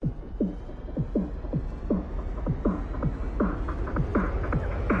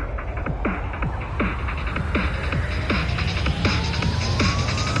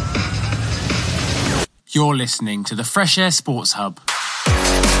You're listening to the Fresh Air Sports Hub. Here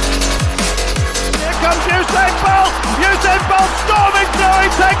comes Usain Bolt! Usain Bolt storming through, he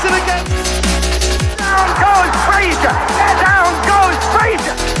takes it again! Down goes Fraser! Down goes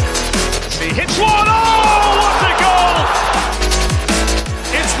Fraser! He hits one, oh, what a goal!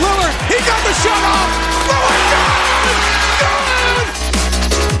 It's Lillard, he got the shot off! Lillard,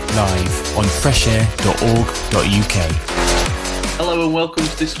 Live on freshair.org.uk. Hello and welcome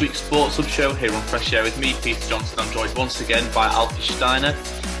to this week's Sports Hub show here on Fresh Air with me, Peter Johnson. I'm joined once again by Alfie Steiner.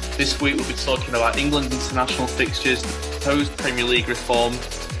 This week we'll be talking about England's international fixtures, the proposed Premier League reform,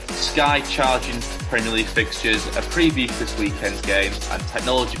 Sky charging Premier League fixtures, a preview for this weekend's game, and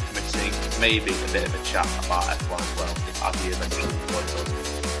technology permitting, maybe a bit of a chat about F1 as well, if Abby eventually joins us.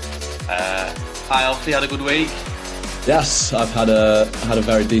 Hi Alfie, had a good week? Yes, I've had a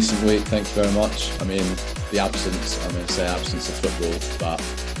very decent week, thank you very much. I mean, the absence of football, but I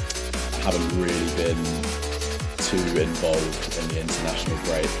haven't really been too involved in the international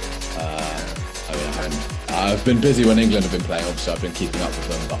break. I've been busy when England have been playing, obviously I've been keeping up with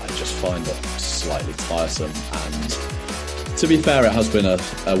them, but I just find it slightly tiresome. And to be fair, it has been a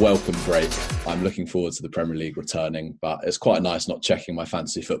welcome break. I'm looking forward to the Premier League returning, but it's quite nice not checking my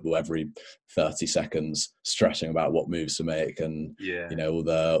fantasy football every 30 seconds, stressing about what moves to make, and you know, all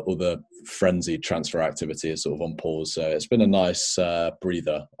the frenzied transfer activity is sort of on pause. So it's been a nice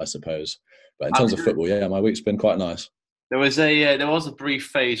breather, I suppose. But in terms of football, yeah, my week's been quite nice. There was a brief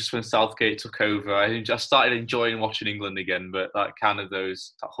phase just when Southgate took over. I started enjoying watching England again, but that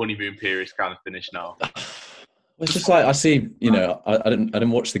honeymoon period's kind of finished now. It's just like I see, you know, I didn't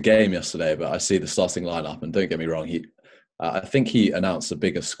watch the game yesterday, but I see the starting lineup, and don't get me wrong, I think he announced a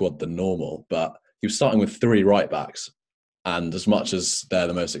bigger squad than normal, but he was starting with 3 right backs, and as much as they're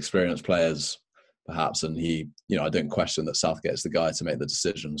the most experienced players, perhaps, and I don't question that Southgate's the guy to make the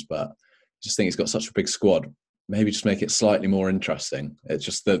decisions, but I just think he's got such a big squad. Maybe just make it slightly more interesting. It's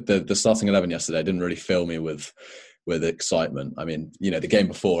just the starting 11 yesterday didn't really fill me with excitement. I mean, you know, the game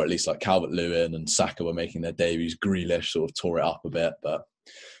before, at least like Calvert-Lewin and Saka were making their debuts. Grealish sort of tore it up a bit, but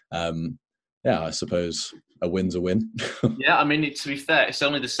I suppose a win's a win. Yeah, I mean, to be fair, it's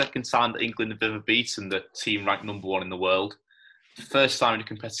only the second time that England have ever beaten the team ranked number 1 in the world. The first time in a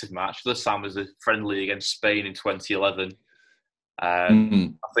competitive match. The other time was a friendly against Spain in 2011. I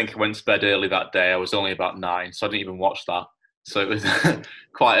think I went to bed early that day. I was only about 9, so I didn't even watch that. So it was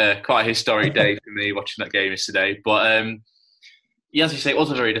quite a historic day for me watching that game yesterday. But as you say, it was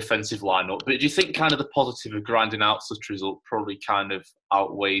a very defensive lineup. But do you think kind of the positive of grinding out such a result probably kind of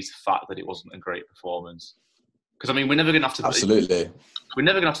outweighs the fact that it wasn't a great performance? Because I mean, we're never going to have to. Absolutely. We're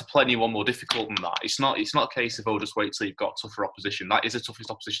never going to have to play anyone more difficult than that. It's not a case of just wait till you've got tougher opposition. That is the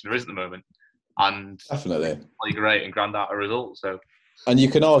toughest opposition there is at the moment, and definitely play great and grind out a result. So. And you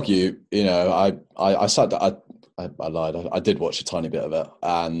can argue, you know, I sat down, I lied. I did watch a tiny bit of it,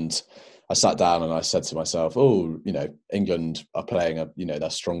 and I sat down and I said to myself, "Oh, you know, England are playing their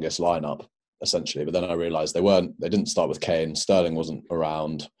strongest lineup essentially." But then I realised they didn't start with Kane. Sterling wasn't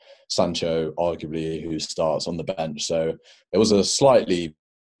around. Sancho, arguably, who starts on the bench. So it was a slightly,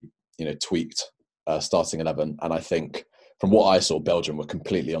 tweaked starting 11. And I think from what I saw, Belgium were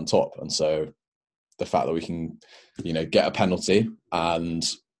completely on top. And so the fact that we can, get a penalty and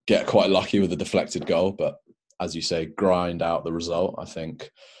get quite lucky with a deflected goal, but as you say, grind out the result, I think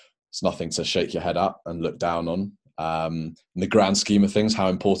it's nothing to shake your head at and look down on. In the grand scheme of things, how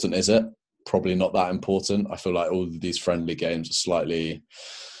important is it? Probably not that important. I feel like all of these friendly games are slightly...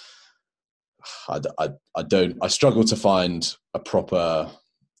 I struggle to find a proper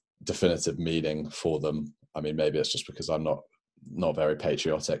definitive meaning for them. I mean, maybe it's just because I'm not very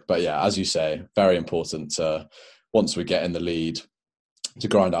patriotic. But yeah, as you say, very important to, once we get in the lead, to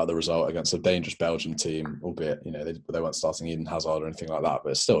grind out the result against a dangerous Belgian team, albeit, they weren't starting Eden Hazard or anything like that,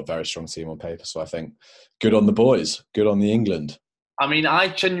 but it's still a very strong team on paper. So I think good on the boys, good on the England. I mean, I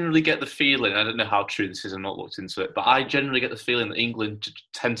genuinely get the feeling, I don't know how true this is, I've not looked into it, but I generally get the feeling that England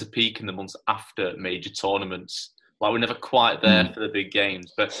tend to peak in the months after major tournaments. Like, we're never quite there for the big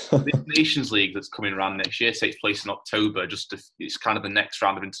games. But the Nations League that's coming around next year takes place in October. It's kind of the next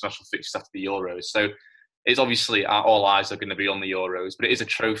round of international fixtures after the Euros. So it's obviously all eyes are going to be on the Euros, but it is a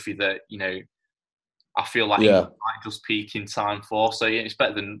trophy that, I feel like England might just peak in time for. So yeah, it's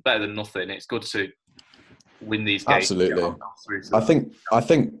better than nothing. It's good to win these games. Absolutely. I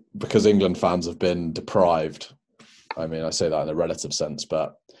think because England fans have been deprived, I mean, I say that in a relative sense,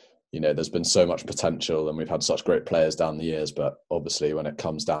 but there's been so much potential and we've had such great players down the years, but obviously when it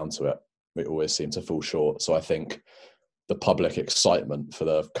comes down to it, we always seem to fall short. So I think the public excitement for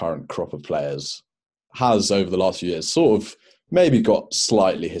the current crop of players has, over the last few years, sort of maybe got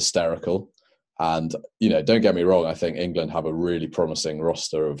slightly hysterical. And, don't get me wrong, I think England have a really promising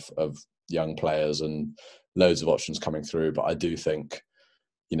roster of young players and loads of options coming through. But I do think,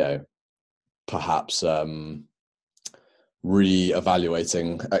 perhaps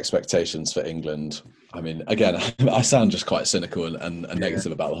re-evaluating expectations for England. I mean, again, I sound just quite cynical and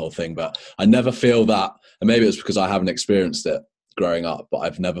negative about the whole thing, but I never feel that, and maybe it's because I haven't experienced it growing up, but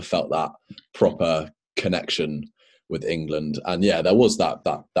I've never felt that proper connection with England. And yeah, there was that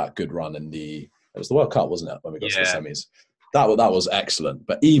good run it was the World Cup, wasn't it, when we got to the semis? That was excellent.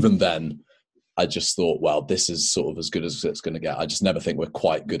 But even then, I just thought, well, this is sort of as good as it's going to get. I just never think we're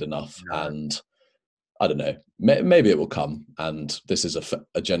quite good enough. No. And I don't know, maybe it will come. And this is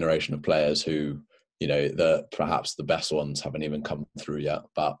a generation of players who, perhaps the best ones haven't even come through yet.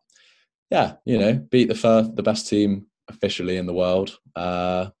 But yeah, beat the best team officially in the world.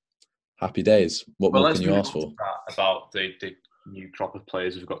 Happy days. What more can you ask for? About the new crop of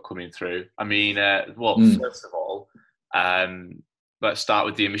players we've got coming through. I mean, first of all, let's start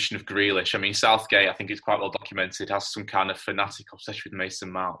with the omission of Grealish. I mean, Southgate, I think it's quite well documented, has some kind of fanatic obsession with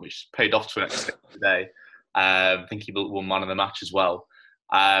Mason Mount, which paid off to an extent today. I think he won man of the match as well.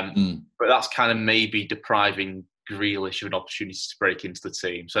 But that's kind of maybe depriving Grealish of an opportunity to break into the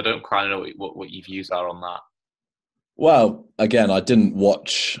team. So I don't quite know what your views are on that. Well, again, I didn't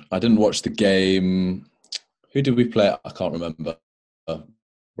watch the game. Who did we play? I can't remember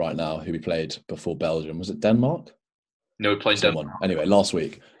right now who we played before Belgium. Was it Denmark? No, we played Denmark. Anyway, last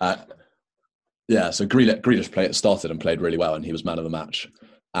week. So Grealish started and played really well, and he was man of the match.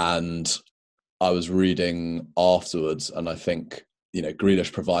 And I was reading afterwards, and I think,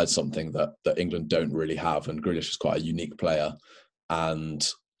 Grealish provides something that England don't really have, and Grealish is quite a unique player. And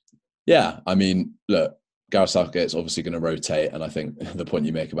yeah, I mean, look, Gareth Southgate's obviously going to rotate, and I think the point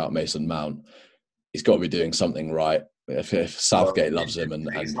you make about Mason Mount, he's got to be doing something right. If Southgate loves him, and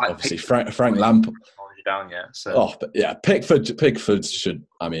obviously Frank Lampard. Down yet, so. Oh, but yeah, Pickford should.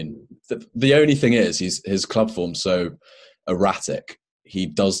 I mean, the only thing is his club form's so erratic. He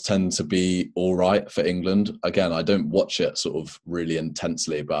does tend to be all right for England. Again, I don't watch it sort of really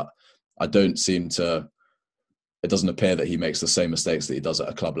intensely, but I don't seem to. It doesn't appear that he makes the same mistakes that he does at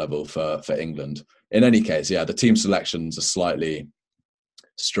a club level for England. In any case, yeah, the team selections are slightly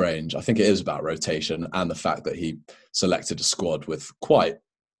strange. I think it is about rotation and the fact that he selected a squad with quite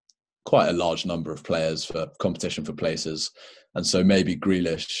a large number of players for competition for places. And so maybe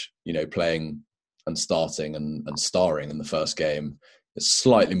Grealish, playing and starting and starring in the first game, it's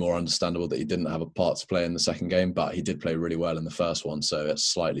slightly more understandable that he didn't have a part to play in the second game, but he did play really well in the first one. So it's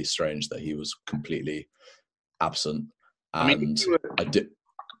slightly strange that he was completely absent. And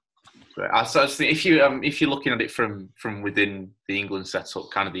if you're looking at it from within the England setup,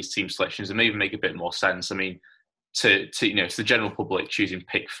 kind of these team selections, it may even make a bit more sense. I mean, to it's the general public choosing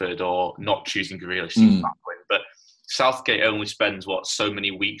Pickford or not choosing Grealish, but Southgate only spends so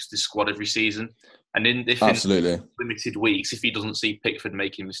many weeks with the squad every season, and in limited weeks, if he doesn't see Pickford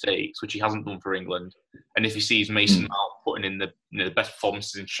making mistakes, which he hasn't done for England, and if he sees Mason Mount putting in the best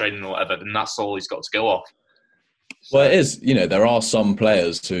performances in training or whatever, then that's all he's got to go off. So, well, it is. There are some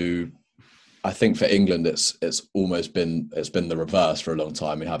players who I think for England it's been the reverse for a long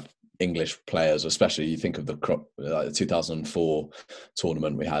time. We have English players, especially you think of the 2004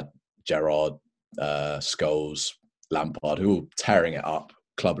 tournament, we had Gerrard, Scholes, Lampard, who were tearing it up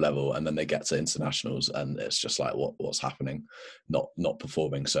club level, and then they get to internationals and it's just like what's happening, not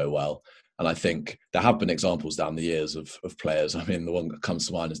performing so well. And I think there have been examples down the years of players. I mean, the one that comes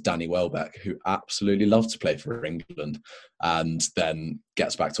to mind is Danny Welbeck, who absolutely loved to play for England and then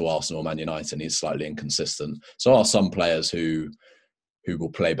gets back to Arsenal or Man United and he's slightly inconsistent. So there are some players who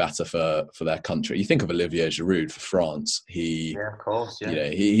will play better for their country. You think of Olivier Giroud for France. He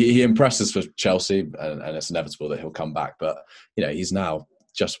impresses for Chelsea, and it's inevitable that he'll come back. But he's now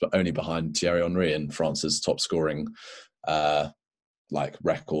just only behind Thierry Henry in France's top scoring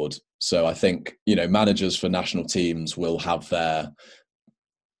record. So I think managers for national teams will have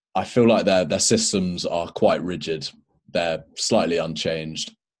I feel like their systems are quite rigid. They're slightly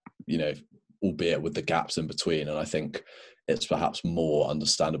unchanged, albeit with the gaps in between. And I think it's perhaps more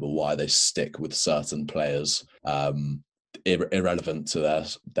understandable why they stick with certain players, irrelevant to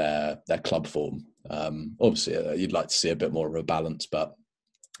their club form. Obviously, you'd like to see a bit more of a balance, but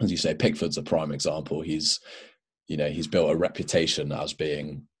as you say, Pickford's a prime example. He's built a reputation as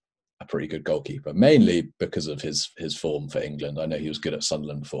being a pretty good goalkeeper, mainly because of his form for England. I know he was good at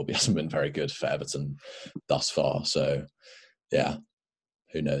Sunderland before, but he hasn't been very good for Everton thus far. So, yeah,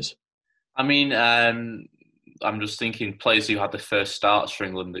 who knows? I mean, I'm just thinking players who had the first starts for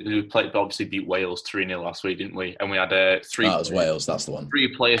England. We obviously beat Wales 3-0 last week, didn't we? And we had three. That was Wales. That's the one.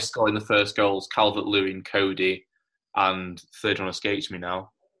 3 players scoring the first goals: Calvert-Lewin, Cody, and third one escapes me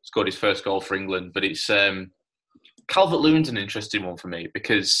now. Scored his first goal for England, but it's Calvert-Lewin's an interesting one for me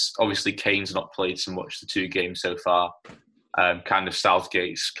because obviously Kane's not played so much the 2 games so far. Kind of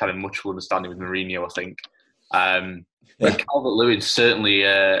Southgate's kind of mutual understanding with Mourinho, I think. But Calvert-Lewin certainly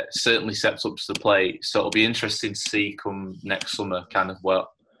steps up to the plate, so it'll be interesting to see come next summer kind of what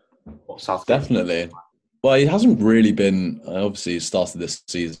Southgate. Definitely. Well, he hasn't really been. Obviously, he started this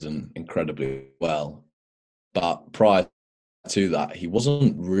season incredibly well, but prior to that, he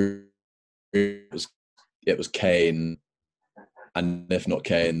wasn't really. It was Kane, and if not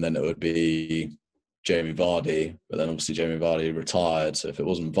Kane, then it would be Jamie Vardy. But then obviously Jamie Vardy retired, so if it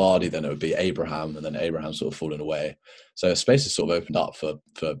wasn't Vardy, then it would be Abraham, and then Abraham sort of fallen away. So space has sort of opened up for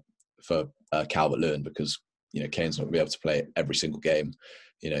Calvert-Lewin because Kane's not going to be able to play every single game.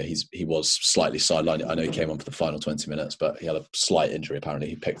 He was slightly sidelined. I know he came on for the final 20 minutes, but he had a slight injury apparently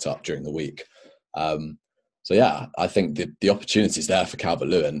he picked up during the week. So yeah, I think the opportunity is there for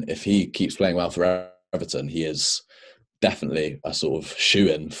Calvert-Lewin. If he keeps playing well for Everton, he is definitely a sort of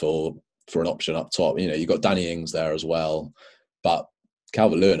shoe-in for an option up top. You've got Danny Ings there as well, but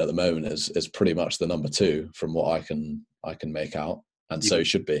Calvert-Lewin at the moment is pretty much the number 2 from what I can make out, and so he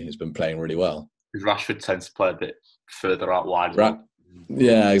should be. He's been playing really well. Rashford tends to play a bit further out wide.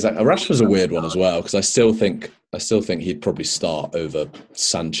 Yeah, exactly. Rashford's a weird one as well because I still think he'd probably start over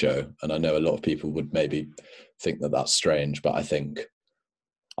Sancho, and I know a lot of people would maybe think that that's strange, but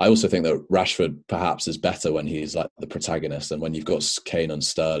I also think that Rashford perhaps is better when he's like the protagonist, and when you've got Kane and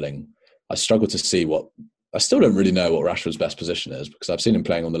Sterling, I struggle to see I still don't really know what Rashford's best position is because I've seen him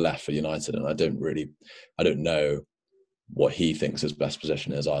playing on the left for United, and I don't know what he thinks his best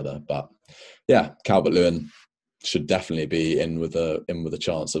position is either. But yeah, Calvert-Lewin should definitely be in with a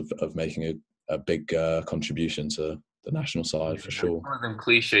chance of making a big contribution to the national side for sure. One of them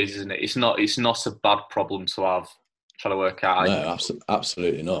cliches, isn't it? It's not a bad problem to have. Trying to work out. No,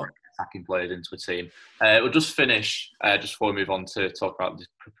 absolutely not. Attacking players into a team. We'll just finish just before we move on to talk about the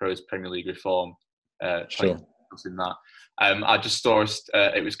proposed Premier League reform. Sure. In that, I just saw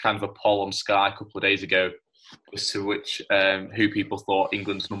it was kind of a poll on Sky a couple of days ago as to which who people thought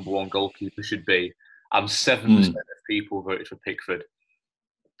England's number 1 goalkeeper should be. 7% of people voted for Pickford.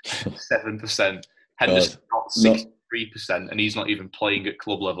 7%. Henderson got 63%, and he's not even playing at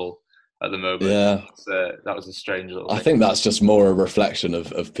club level at the moment. Yeah, that was a strange little I think that's just more a reflection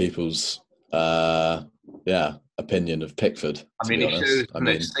of people's opinion of Pickford. I mean, it shows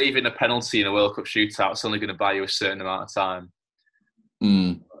saving a penalty in a World Cup shootout is only going to buy you a certain amount of time.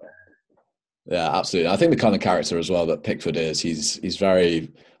 Yeah, absolutely. I think the kind of character as well that Pickford is, he's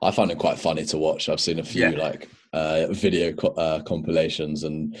very. I find him quite funny to watch. I've seen a few video compilations,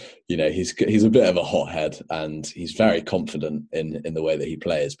 and he's a bit of a hothead, and he's very confident in the way that he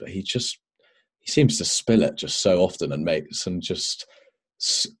plays, but he seems to spill it just so often and make some just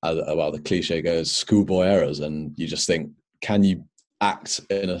the cliche goes schoolboy errors, and you just think, can you act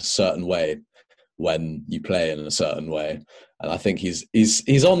in a certain way when you play in a certain way? And I think he's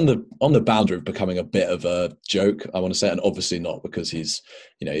on the boundary of becoming a bit of a joke, I want to say, and obviously not because he's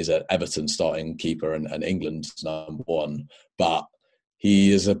an Everton starting keeper and England's number 1, but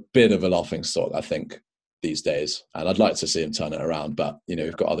he is a bit of a laughing stock, I think, these days. And I'd like to see him turn it around, but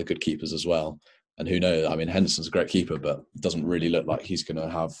we've got other good keepers as well. And who knows? I mean, Henderson's a great keeper, but it doesn't really look like he's going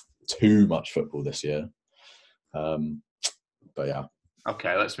to have too much football this year. But yeah.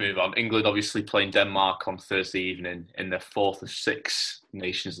 Okay, let's move on. England obviously playing Denmark on Thursday evening in their 4th of 6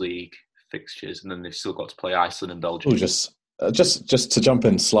 Nations League fixtures, and then they've still got to play Iceland and Belgium. Just to jump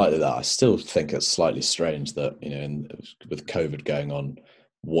in slightly there, I still think it's slightly strange that, with COVID going on,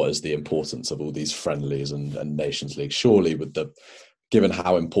 what is the importance of all these friendlies and Nations League? Surely given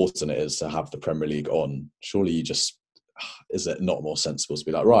how important it is to have the Premier League on, surely is it not more sensible to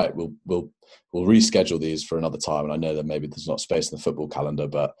be like, right, we'll reschedule these for another time? And I know that maybe there's not space in the football calendar,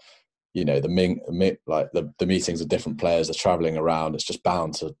 but the meetings of different players are travelling around. It's just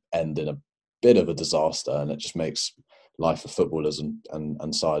bound to end in a bit of a disaster, and it just makes life for footballers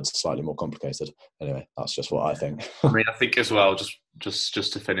and sides slightly more complicated. Anyway, that's just what I think. I mean, I think as well,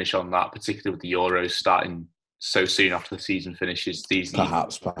 just to finish on that, particularly with the Euros starting so soon after the season finishes, these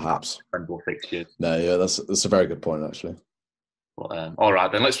perhaps friendly fixtures. No, yeah, that's a very good point actually. Well, all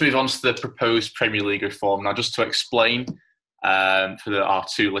right, then let's move on to the proposed Premier League reform. Now, just to explain for our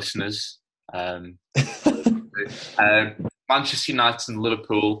 2 listeners, Manchester United and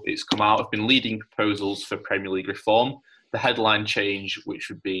Liverpool, it's come out, have been leading proposals for Premier League reform. The headline change, which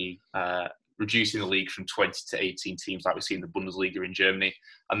would be reducing the league from 20 to 18 teams like we see in the Bundesliga in Germany.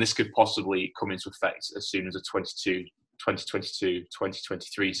 And this could possibly come into effect as soon as the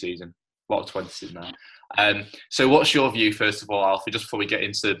 2022-2023 season. A lot of 20s in there. So what's your view, first of all, Alfie, just before we get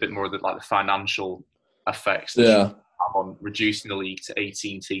into a bit more of the financial effects that have on reducing the league to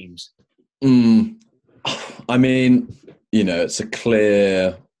 18 teams? I mean, it's a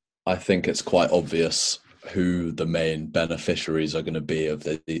clear, I think it's quite obvious who the main beneficiaries are going to be of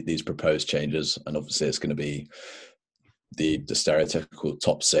these proposed changes. And obviously it's going to be the stereotypical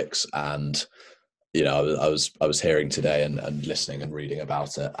top six. And, I was hearing today and listening and reading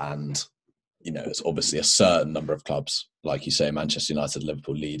about it. And, it's obviously a certain number of clubs, like you say, Manchester United,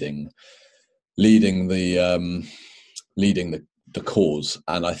 Liverpool leading the cause.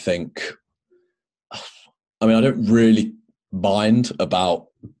 And I think, I don't really mind about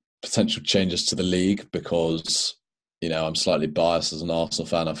potential changes to the league because, I'm slightly biased as an Arsenal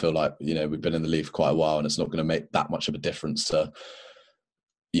fan. I feel like, we've been in the league for quite a while and it's not going to make that much of a difference to,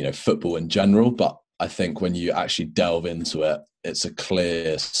 football in general. But I think when you actually delve into it, it's a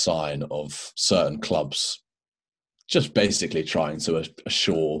clear sign of certain clubs just basically trying to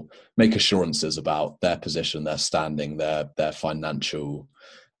make assurances about their position, their standing, their financial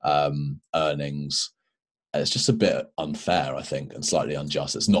earnings. And it's just a bit unfair, I think, and slightly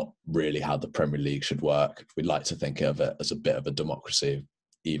unjust. It's not really how the Premier League should work. We'd like to think of it as a bit of a democracy,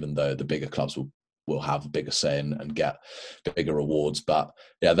 even though the bigger clubs will have a bigger say and get bigger rewards. But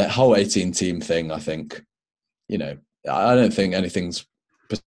yeah, that whole 18-team thing, I think, I don't think anything's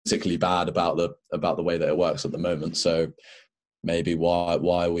particularly bad about the way that it works at the moment. So maybe why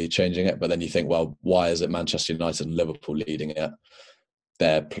are we changing it? But then you think, well, why is it Manchester United and Liverpool leading it?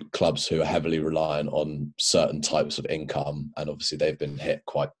 They're clubs who are heavily reliant on certain types of income, and obviously they've been hit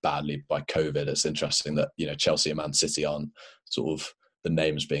quite badly by COVID. It's interesting that Chelsea and Man City aren't sort of the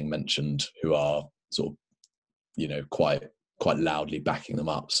names being mentioned who are sort of quite loudly backing them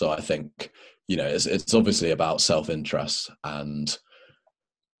up. So I think it's obviously about self-interest, and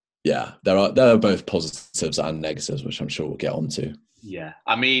yeah, there are both positives and negatives, which I'm sure we'll get onto. Yeah,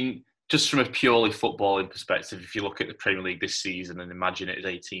 just from a purely footballing perspective, if you look at the Premier League this season and imagine it as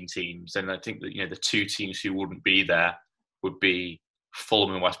 18 teams, then I think that the two teams who wouldn't be there would be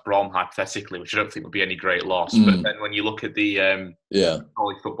Fulham and West Brom, hypothetically, which I don't think would be any great loss. But then when you look at the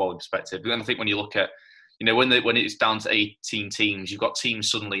purely footballing perspective, then I think when you look at when it's down to 18 teams, you've got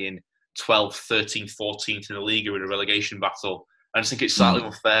teams suddenly in 12th, 13th, 14th in the league who are in a relegation battle. I just think it's slightly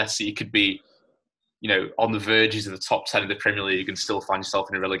unfair. So you could be on the verges of the top 10 of the Premier League and still find yourself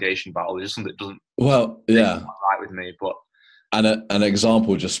in a relegation battle. It's just something that doesn't right with me. But an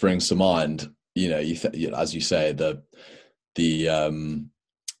example just springs to mind. As you say, the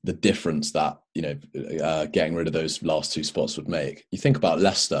difference that getting rid of those last two spots would make. You think about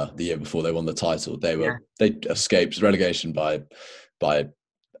Leicester the year before they won the title. They escaped relegation by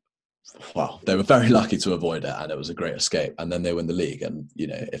they were very lucky to avoid it, and it was a great escape. And then they win the league. And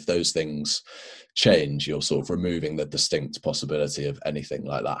if those things change, you're sort of removing the distinct possibility of anything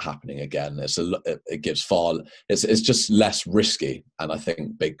like that happening again. It gives it's just less risky, and I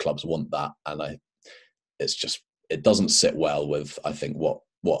think big clubs want that. And it doesn't sit well with, I think, what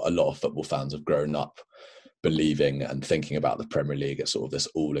a lot of football fans have grown up believing and thinking about the Premier League. It's sort of this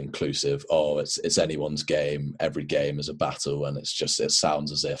all-inclusive, it's anyone's game, every game is a battle, and it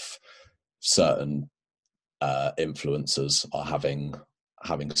sounds as if certain influencers are having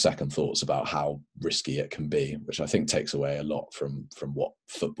second thoughts about how risky it can be, which I think takes away a lot from what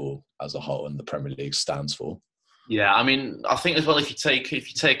football as a whole and the Premier League stands for. Yeah, I think as well, if you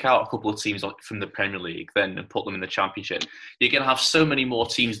take out a couple of teams from the Premier League then and put them in the Championship, you're going to have so many more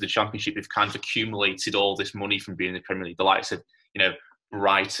teams in the Championship who've kind of accumulated all this money from being in the Premier League. The likes of,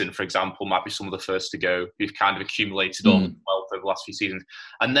 Brighton, for example, might be some of the first to go, who've kind of accumulated all the wealth over the last few seasons.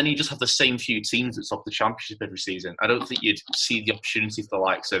 And then you just have the same few teams that top the Championship every season. I don't think you'd see the opportunity for the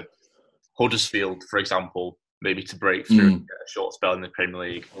likes of Huddersfield, for example, maybe to break through and get a short spell in the Premier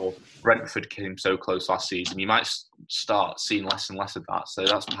League, or Brentford came so close last season. You might start seeing less and less of that. So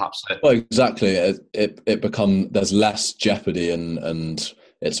that's perhaps it. Well, exactly. There's less jeopardy and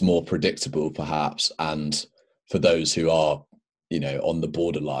it's more predictable, perhaps. And for those who are, on the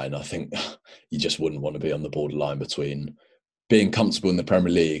borderline, I think you just wouldn't want to be on the borderline between being comfortable in the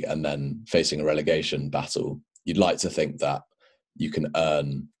Premier League and then facing a relegation battle. You'd like to think that you can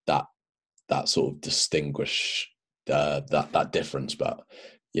earn that sort of distinguish that difference. But,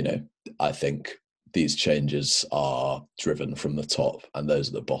 I think these changes are driven from the top, and those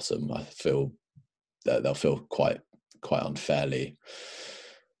at the bottom, I feel that they'll feel quite unfairly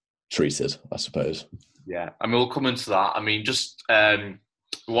treated, I suppose. Yeah, we'll come into that.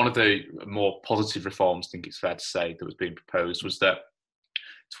 one of the more positive reforms, I think it's fair to say, that was being proposed was that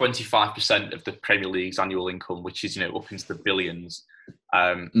 25% of the Premier League's annual income, which is up into the billions,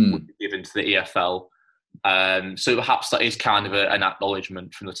 would be given to the EFL. So perhaps that is kind of an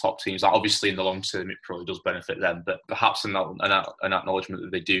acknowledgement from the top teams. Like, obviously, in the long term, it probably does benefit them, but perhaps an acknowledgement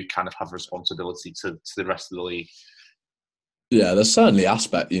that they do kind of have responsibility to the rest of the league. Yeah, there's certainly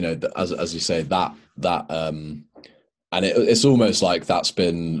aspect, as you say, that and it's almost like that's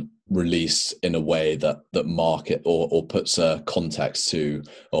been released in a way that market or puts a context to,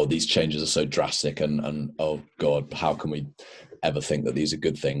 these changes are so drastic and oh God, how can we ever think that these are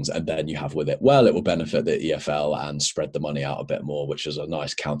good things? And then you have with it, well, it will benefit the EFL and spread the money out a bit more, which is a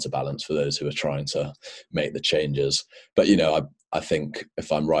nice counterbalance for those who are trying to make the changes. But, I think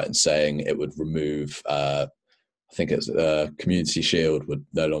if I'm right in saying it would remove, I think it's Community Shield would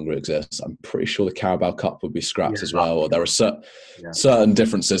no longer exist. I'm pretty sure the Carabao Cup would be scrapped as well. Or there are certain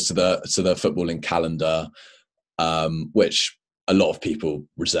differences to the footballing calendar, which a lot of people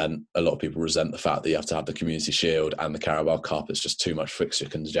resent. A lot of people resent the fact that you have to have the Community Shield and the Carabao Cup. It's just too much fixture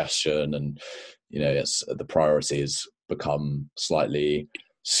congestion, and it's the priorities become slightly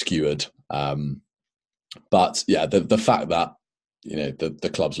skewered. But yeah, the fact that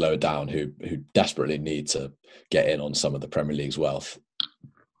the clubs lower down who desperately need to get in on some of the Premier League's wealth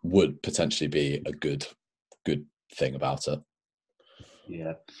would potentially be a good thing about it.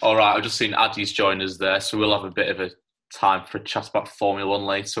 Yeah. All right. I've just seen Addy's join us there, so we'll have a bit of a time for a chat about Formula One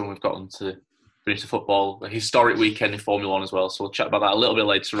later when we've gotten to finish the football. A historic weekend in Formula One as well, so we'll chat about that a little bit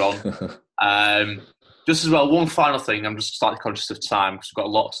later on. Just as well, one final thing. I'm just slightly conscious of time because we've got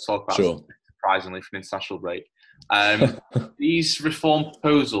a lot to talk about. Sure. Surprisingly, for an international break. These reform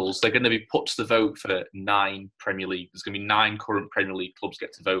proposals, they're going to be put to the vote for 9 Premier League. There's going to be 9 current Premier League clubs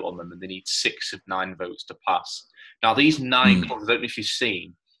get to vote on them, and they need 6 of 9 votes to pass. Now, these 9 clubs, I don't know if you've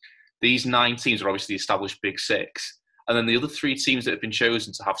seen, these 9 teams are obviously the established Big 6. And then the other 3 teams that have been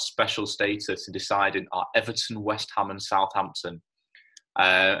chosen to have special status in deciding are Everton, West Ham and Southampton.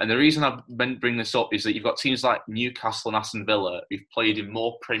 And the reason I bring this up is that you've got teams like Newcastle and Aston Villa who've played in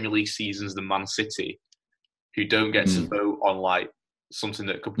more Premier League seasons than Man City, who don't get to vote on like something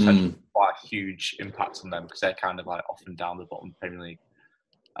that could potentially have quite a huge impact on them because they're kind of like often down the bottom of the Premier League.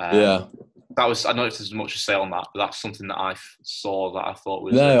 That was, I don't know if there's much to say on that, but that's something that I saw that I thought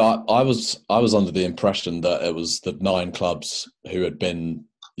was... No, I was under the impression that it was the 9 clubs who had been,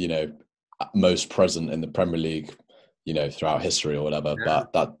 most present in the Premier League, throughout history or whatever. Yeah.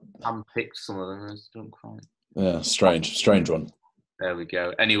 But that... I haven't picked some of them, I don't quite... Yeah, strange one. There we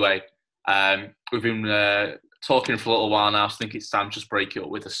go. Anyway, we've been talking for a little while now, so I think it's time to just break it up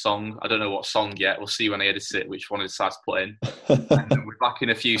with a song. I don't know what song yet. We'll see when I edit it, which one I decide to put in. And we're back in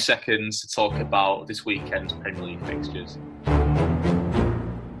a few seconds to talk about this weekend's Premier League fixtures.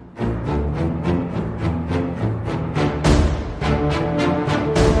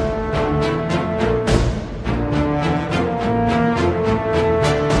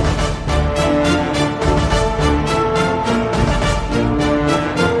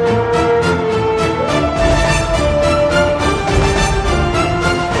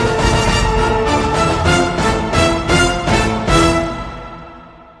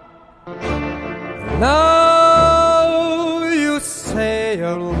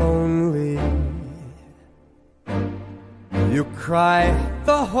 Cry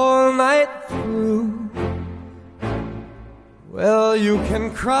the whole night through. Well, you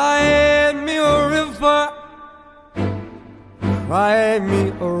can cry me a river, cry me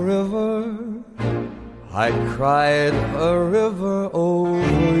a river. I cried a river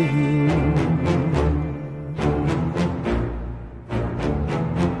over you.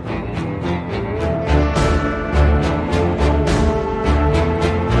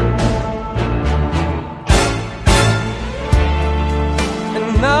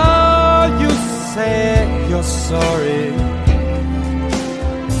 You're sorry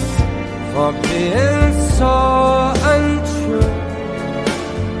for being so untrue.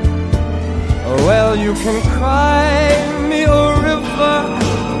 Well, you can cry me a river,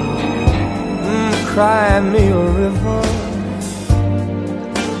 cry me a river,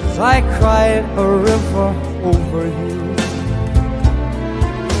 'cause I cried a river over you.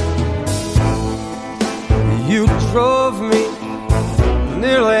 You drove me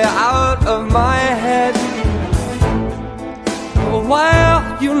nearly out of my head, while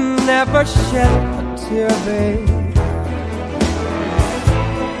you never shed a tear, babe.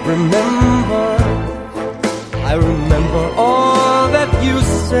 I remember all that you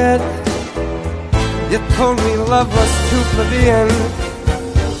said. You told me love was too plebeian,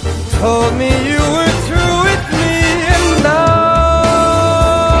 told me you were through with me, and now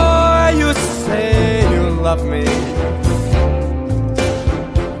love me.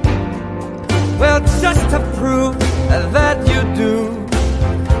 Well, just to prove that you do,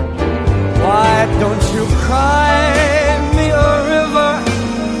 why don't you cry me a river?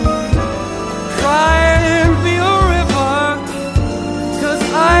 Cry me a river, 'cause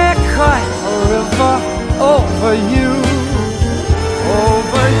I cry a river over you,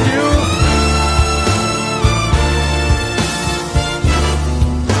 over you.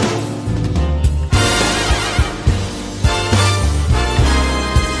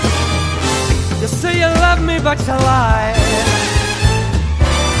 You say you love me, but you lie.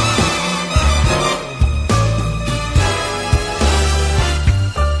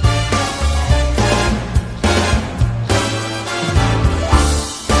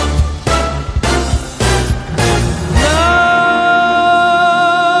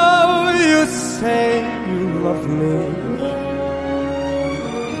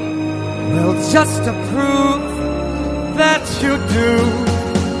 Just to prove that you do,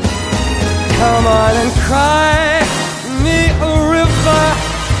 come on and cry me a river.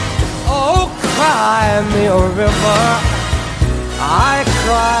 Oh, cry me a river. I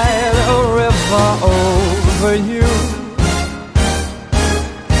cried a river over you.